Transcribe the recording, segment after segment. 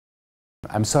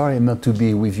I'm sorry not to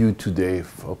be with you today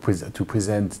to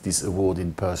present this award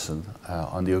in person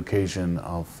on the occasion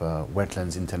of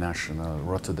Wetlands International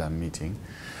Rotterdam meeting.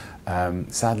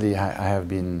 Sadly, I have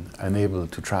been unable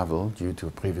to travel due to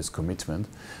a previous commitment,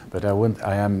 but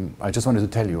I just wanted to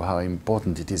tell you how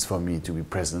important it is for me to be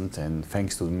present, and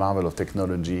thanks to the marvel of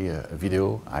technology, a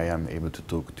video, I am able to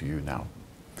talk to you now.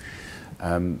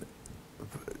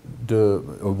 The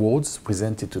awards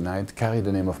presented tonight carry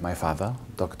the name of my father,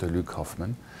 Dr. Luc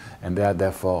Hoffmann, and they are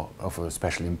therefore of a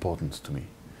special importance to me.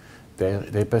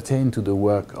 They pertain to the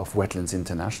work of Wetlands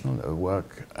International, a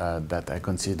work that I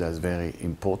consider as very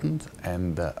important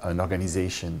and an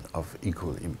organization of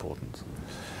equal importance.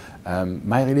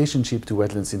 My relationship to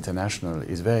Wetlands International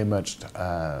is very much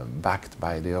backed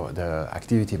by the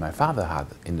activity my father had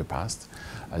in the past.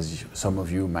 As some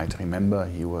of you might remember,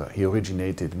 he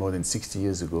originated more than 60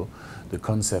 years ago the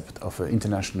concept of an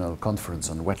international conference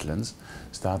on wetlands,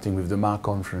 starting with the Mar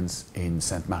Conference in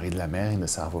Sainte-Marie-de-la-Mer in the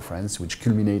south of France, which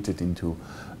culminated into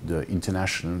the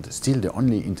international, still the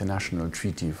only international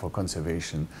treaty for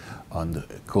conservation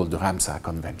called the Ramsar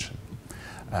Convention.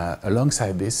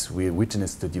 Alongside this, we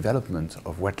witnessed the development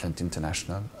of Wetlands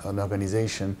International, an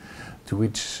organization to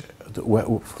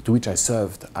which I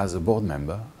served as a board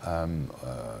member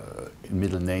in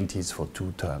middle 90s for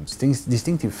 2 terms. The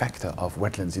distinctive factor of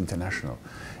Wetlands International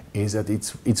is that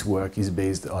its work is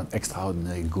based on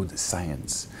extraordinary good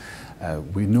science.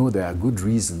 We know there are good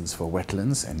reasons for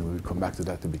wetlands, and we will come back to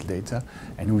that a bit later,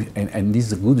 and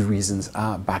these good reasons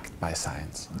are backed by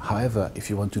science. However, if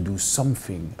you want to do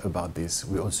something about this,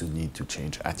 we also need to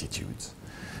change attitudes.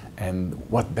 And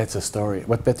what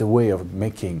better way of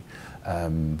making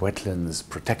wetlands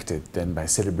protected than by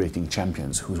celebrating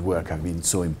champions whose work have been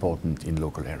so important in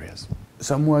local areas.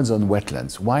 Some words on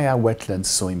wetlands. Why are wetlands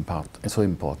so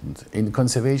important? In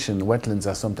conservation, wetlands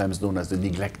are sometimes known as the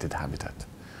neglected habitat.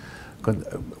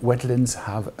 Wetlands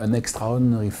have an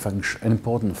extraordinary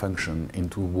important function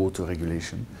into water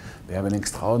regulation. They have an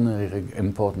extraordinary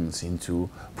importance into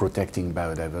protecting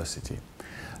biodiversity.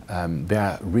 They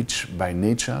are rich by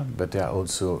nature, but they are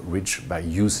also rich by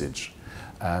usage.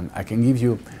 I can give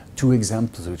you 2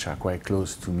 examples which are quite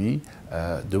close to me.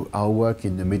 Our work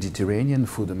in the Mediterranean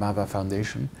through the MAVA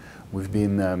Foundation. We've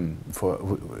been,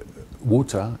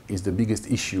 water is the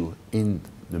biggest issue in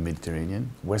the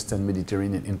Mediterranean, Western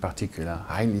Mediterranean in particular,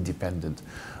 highly dependent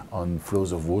on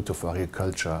flows of water for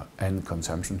agriculture and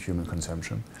consumption, human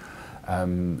consumption.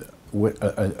 An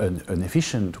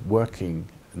efficient working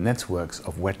networks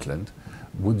of wetland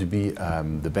would be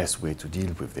the best way to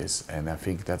deal with this, and I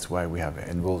think that's why we have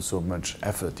involved so much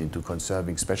effort into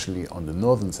conserving, especially on the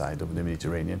northern side of the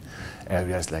Mediterranean,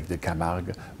 areas like the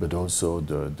Camargue, but also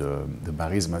the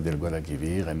Marisma del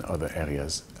Guadalquivir and other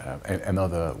areas, and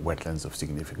other wetlands of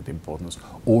significant importance,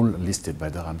 all listed by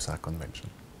the Ramsar Convention.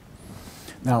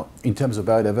 Now, in terms of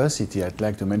biodiversity, I'd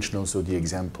like to mention also the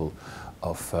example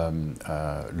of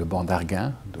Le Banc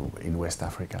d'Arguin in West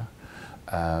Africa,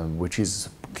 which is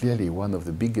clearly one of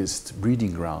the biggest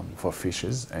breeding grounds for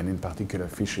fishes, and in particular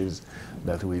fishes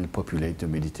that will populate the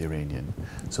Mediterranean.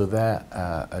 So there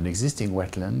an existing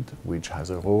wetland which has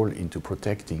a role into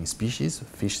protecting species,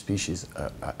 fish species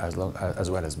as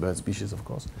well as bird species, of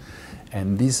course.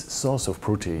 And this source of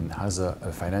protein has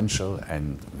a financial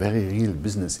and very real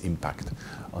business impact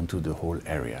onto the whole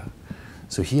area.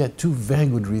 So here are 2 very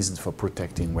good reasons for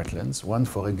protecting wetlands, one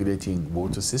for regulating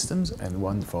water systems and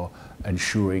one for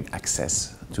ensuring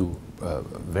access to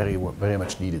very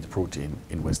much needed protein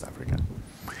in West Africa.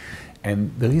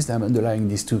 And the reason I'm underlying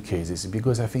these 2 cases is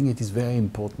because I think it is very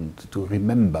important to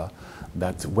remember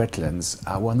that wetlands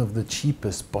are one of the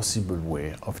cheapest possible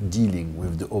way of dealing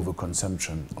with the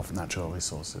overconsumption of natural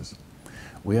resources.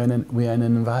 We are in an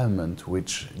environment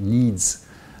which needs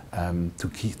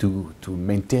to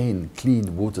maintain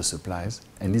clean water supplies,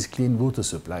 and these clean water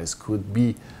supplies could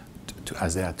be,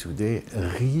 as they are today,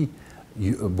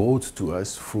 brought to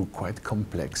us through quite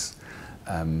complex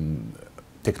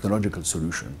technological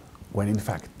solution, when in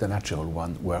fact the natural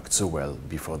one worked so well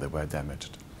before they were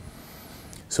damaged.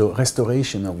 So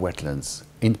restoration of wetlands,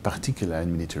 in particular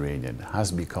in the Mediterranean,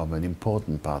 has become an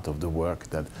important part of the work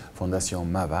that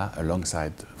Fondation MAVA,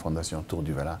 alongside Fondation Tour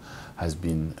du Vala, has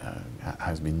been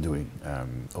doing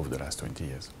over the last 20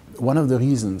 years. One of the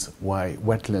reasons why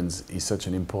Wetlands is such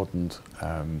an important,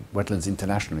 Wetlands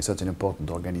International is such an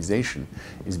important organization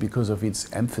is because of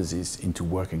its emphasis into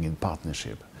working in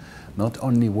partnership. Not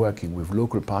only working with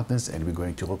local partners, and we're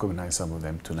going to recognize some of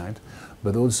them tonight,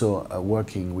 but also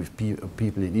working with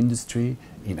people in industry,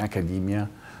 in academia,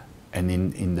 and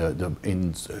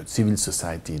in civil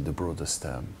society in the broadest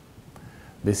term.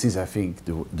 This is, I think,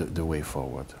 the way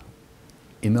forward.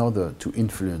 in order to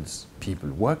influence people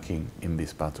working in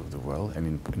this part of the world, and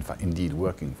in fact, indeed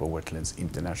working for wetlands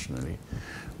internationally,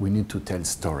 we need to tell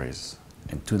stories.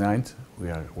 And tonight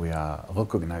we are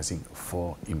recognizing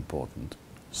 4 important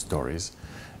stories,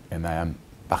 and I am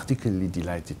particularly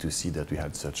delighted to see that we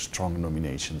had such strong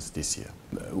nominations this year.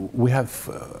 We have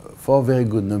 4 very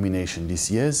good nominations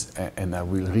this year, and I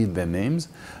will read their names.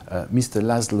 Mr.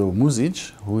 Laszlo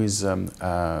Muzic, who is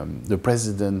the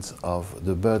president of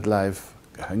the BirdLife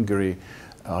Hungary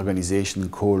organization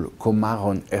called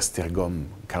Komárom-Esztergom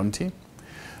County.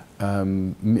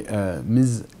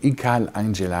 Ms. Int'l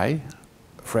Angelai,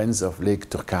 Friends of Lake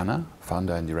Turkana,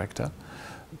 founder and director.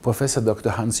 Professor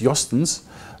Dr. Hans Jostens,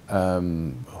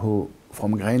 who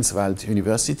from Greifswald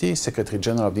University, Secretary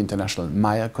General of the International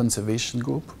Maya Conservation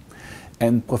Group,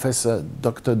 and Professor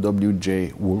Dr.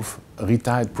 W.J. Wolf,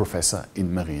 retired professor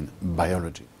in marine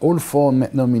biology. All 4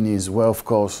 nominees were, of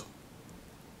course,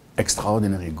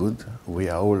 extraordinarily good. We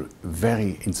are all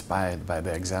very inspired by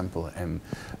their example and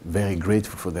very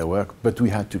grateful for their work, but we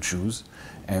had to choose,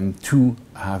 and 2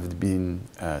 have been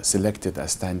selected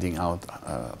as standing out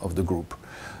of the group.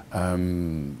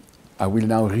 I will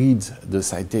now read the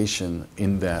citation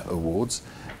in their awards,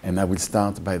 and I will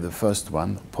start by the first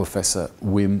one, Professor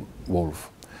Wim Wolf.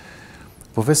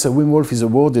 Professor Wim Wolf is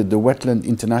awarded the Wetland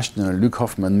International Luc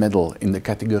Hoffmann Medal in the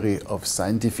category of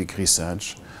scientific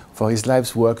research for his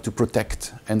life's work to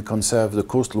protect and conserve the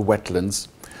coastal wetlands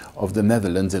of the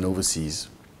Netherlands and overseas.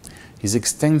 His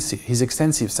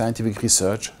extensive scientific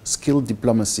research, skilled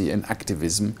diplomacy and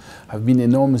activism have been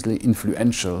enormously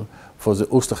influential for the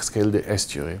Oosterschelde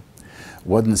estuary,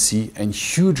 Wadden Sea, and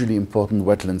hugely important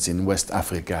wetlands in West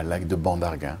Africa like the Banc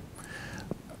d'Arguin.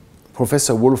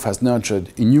 Professor Wolf has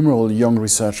nurtured innumerable young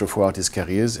researchers throughout his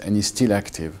careers and is still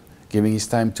active, giving his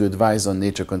time to advise on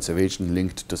nature conservation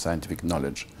linked to scientific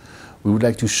knowledge. We would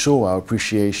like to show our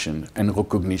appreciation and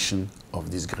recognition of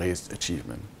this great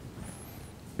achievement.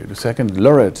 The second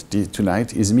laureate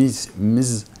tonight is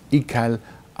Ms. Int'l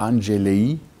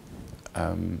Angelai.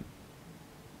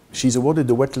 She's awarded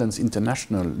the Wetlands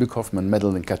International Luc Hoffmann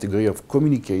Medal in category of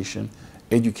communication,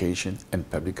 education and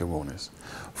public awareness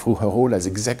through her role as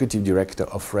Executive Director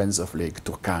of Friends of Lake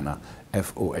Turkana,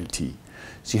 FOLT.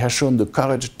 She has shown the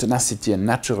courage, tenacity and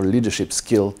natural leadership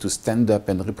skill to stand up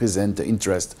and represent the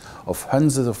interests of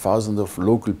hundreds of thousands of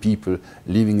local people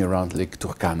living around Lake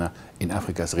Turkana in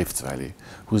Africa's Rift Valley,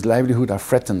 whose livelihood are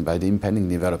threatened by the impending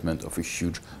development of a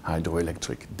huge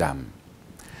hydroelectric dam.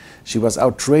 She was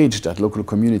outraged that local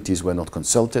communities were not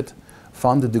consulted,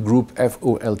 founded the group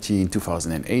FOLT in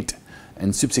 2008,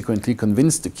 and subsequently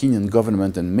convinced the Kenyan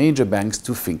government and major banks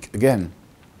to think again.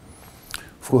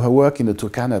 Through her work in the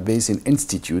Turkana Basin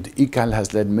Institute, Int'l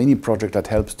has led many projects that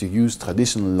help to use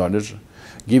traditional knowledge,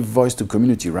 give voice to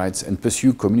community rights, and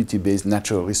pursue community-based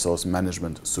natural resource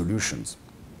management solutions.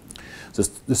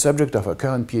 The subject of her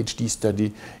current PhD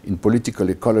study in political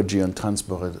ecology and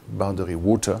transboundary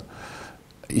water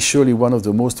is surely one of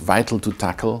the most vital to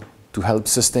tackle to help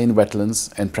sustain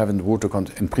wetlands and prevent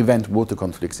water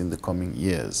conflicts in the coming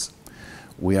years.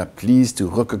 We are pleased to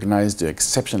recognize the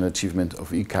exceptional achievement of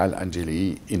Int'l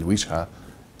Angelai and wish her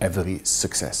every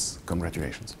success.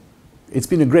 Congratulations. It's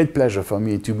been a great pleasure for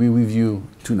me to be with you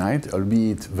tonight,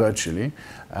 albeit virtually.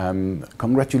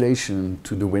 Congratulations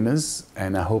to the winners,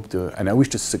 and I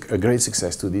wish a great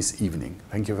success to this evening.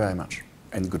 Thank you very much,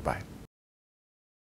 and goodbye.